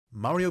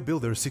Mario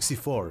Builder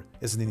 64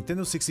 is a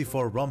Nintendo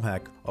 64 ROM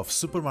hack of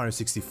Super Mario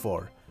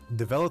 64,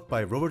 developed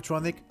by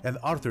Rovertronic and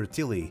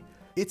arthurtilly.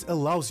 It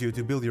allows you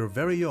to build your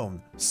very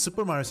own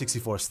Super Mario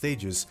 64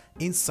 stages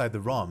inside the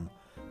ROM,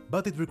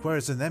 but it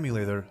requires an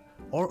emulator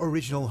or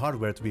original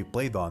hardware to be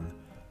played on.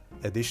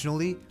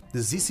 Additionally, the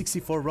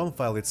Z64 ROM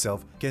file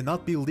itself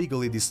cannot be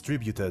legally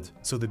distributed,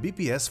 so the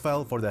BPS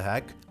file for the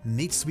hack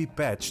needs to be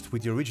patched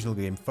with the original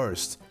game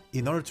first,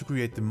 in order to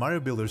create the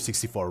Mario Builder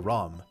 64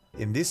 ROM.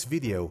 In this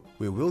video,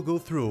 we will go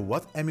through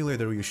what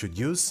emulator you should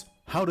use,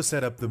 how to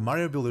set up the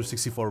Mario Builder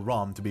 64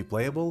 ROM to be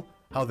playable,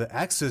 how to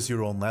access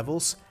your own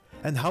levels,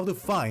 and how to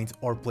find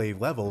or play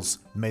levels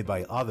made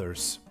by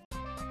others.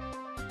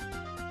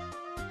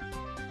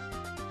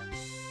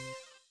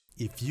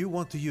 If you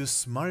want to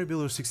use Mario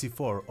Builder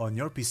 64 on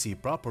your PC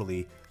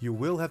properly, you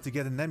will have to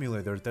get an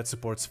emulator that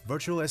supports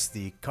virtual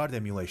SD card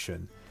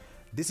emulation.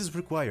 This is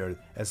required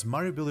as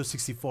Mario Builder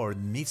 64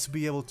 needs to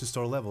be able to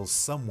store levels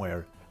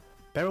somewhere.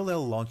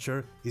 Parallel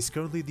Launcher is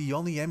currently the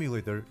only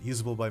emulator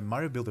usable by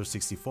Mario Builder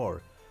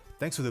 64,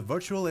 thanks to the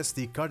virtual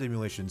SD card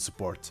emulation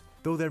support,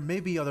 though there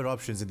may be other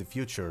options in the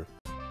future.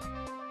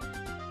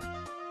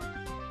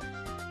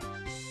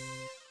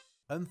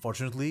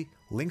 Unfortunately,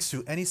 links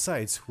to any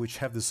sites which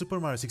have the Super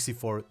Mario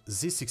 64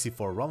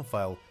 Z64 ROM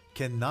file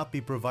cannot be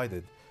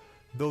provided,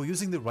 though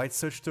using the right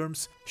search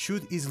terms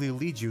should easily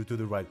lead you to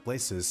the right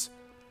places.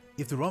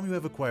 If the ROM you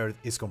have acquired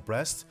is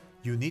compressed,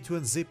 you need to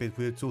unzip it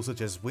with a tool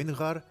such as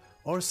WinRAR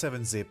or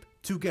 7-zip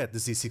to get the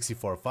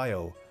Z64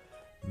 file.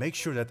 Make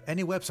sure that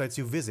any websites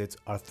you visit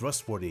are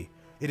trustworthy.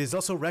 It is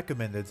also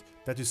recommended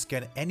that you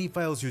scan any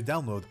files you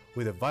download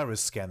with a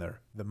virus scanner.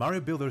 The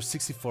Mario Builder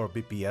 64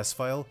 BPS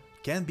file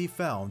can be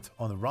found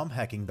on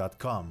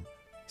romhacking.com.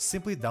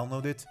 Simply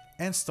download it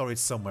and store it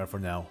somewhere for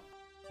now.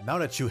 Now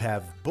that you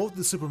have both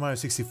the Super Mario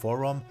 64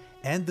 ROM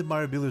and the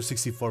Mario Builder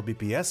 64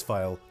 BPS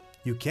file,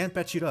 you can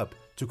patch it up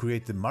to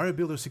create the Mario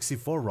Builder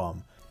 64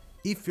 ROM.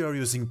 If you are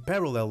using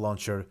Parallel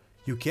Launcher,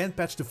 you can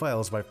patch the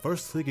files by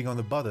first clicking on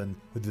the button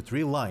with the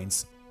 3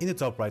 lines in the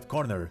top right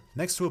corner,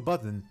 next to a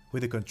button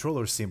with a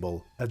controller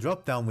symbol. A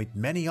drop-down with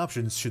many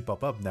options should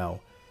pop up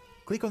now.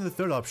 Click on the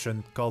third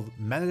option called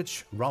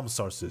Manage ROM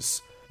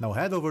Sources. Now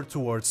head over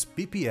towards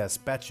BPS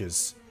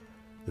Patches.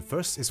 The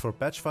first is for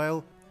patch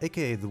file,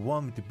 aka the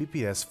one with the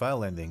BPS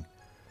file ending.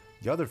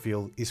 The other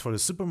field is for the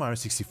Super Mario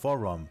 64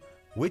 ROM,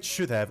 which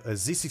should have a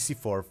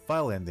Z64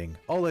 file ending.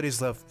 All that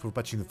is left for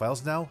patching the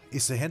files now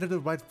is to enter the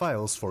right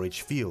files for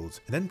each field,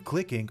 and then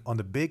clicking on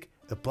the big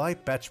Apply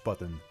Patch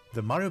button.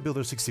 The Mario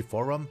Builder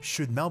 64 ROM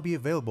should now be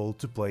available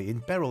to play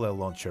in Parallel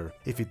Launcher.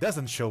 If it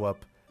doesn't show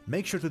up,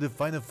 make sure to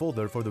define a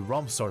folder for the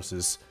ROM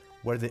sources,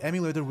 where the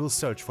emulator will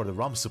search for the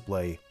ROMs to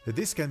play.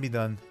 This can be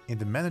done in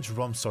the Manage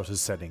ROM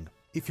Sources setting.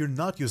 If you're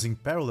not using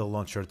Parallel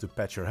Launcher to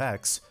patch your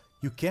hacks,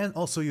 you can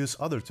also use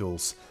other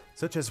tools,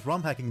 such as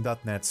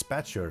romhacking.net's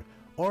Patcher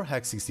or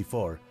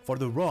Hack64. For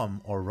the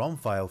ROM or ROM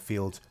file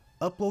field,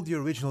 upload the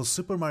original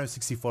Super Mario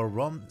 64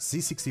 ROM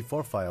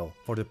Z64 file.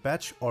 For the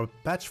patch or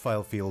patch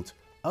file field,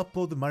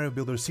 upload the Mario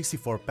Builder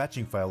 64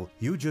 patching file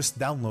you just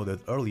downloaded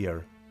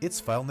earlier. Its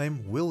file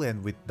name will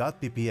end with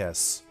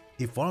 .bps.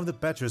 If one of the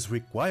patches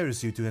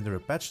requires you to enter a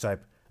patch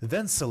type,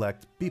 then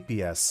select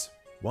BPS.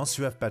 Once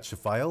you have patched the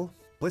file,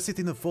 place it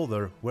in a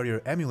folder where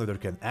your emulator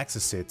can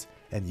access it,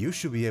 and you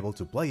should be able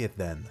to play it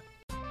then.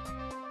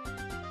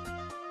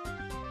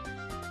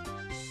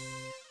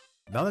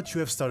 Now that you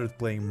have started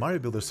playing Mario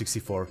Builder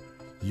 64,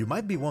 you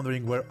might be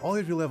wondering where all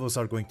of your levels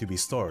are going to be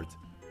stored.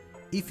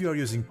 If you are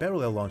using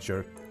Parallel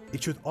Launcher,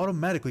 it should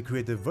automatically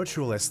create a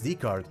virtual SD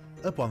card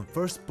upon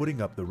first booting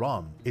up the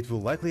ROM. It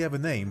will likely have a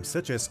name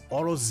such as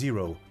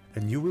Oro0,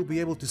 and you will be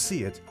able to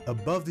see it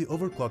above the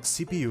Overclock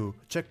CPU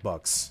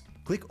checkbox.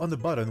 Click on the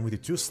button with the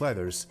 2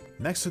 sliders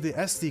next to the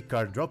SD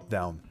card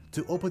drop-down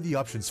to open the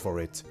options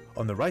for it.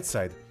 On the right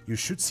side, you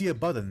should see a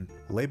button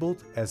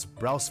labeled as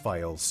Browse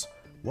Files.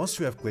 Once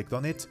you have clicked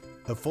on it,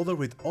 a folder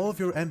with all of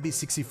your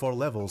MB64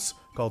 levels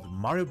called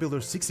Mario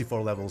Builder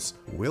 64 Levels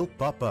will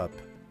pop up.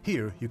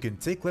 Here you can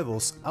take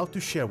levels out to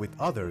share with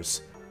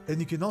others, and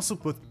you can also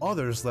put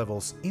others'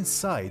 levels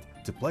inside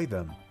to play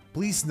them.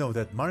 Please note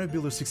that Mario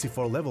Builder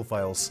 64 level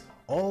files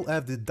all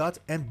have the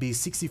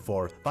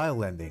 .mb64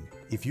 file ending.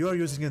 If you are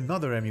using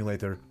another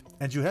emulator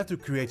and you have to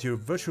create your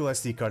virtual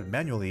SD card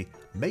manually,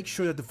 make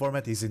sure that the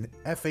format is in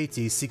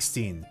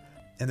FAT16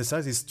 and the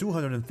size is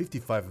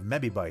 255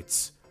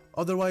 MB.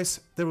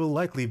 Otherwise, there will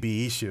likely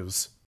be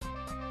issues.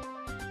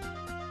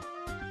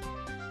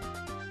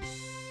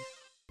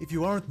 If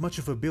you aren't much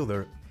of a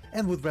builder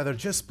and would rather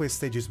just play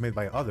stages made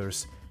by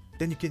others,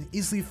 then you can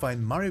easily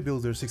find Mario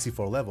Builder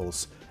 64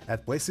 levels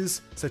at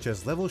places such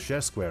as Level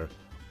Share Square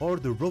or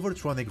the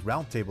Rovertronic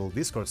Roundtable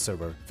Discord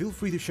server. Feel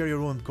free to share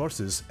your own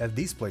courses at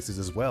these places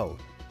as well,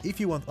 if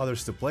you want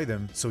others to play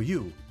them so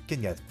you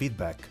can get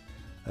feedback.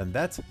 And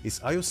that is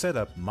how you set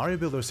up Mario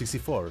Builder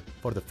 64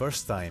 for the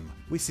first time.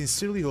 We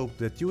sincerely hope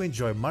that you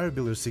enjoy Mario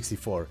Builder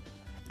 64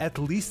 at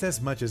least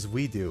as much as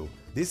we do.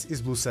 This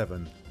is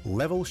Blue7,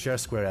 Level Share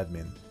Square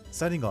admin,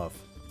 signing off.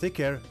 Take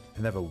care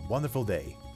and have a wonderful day.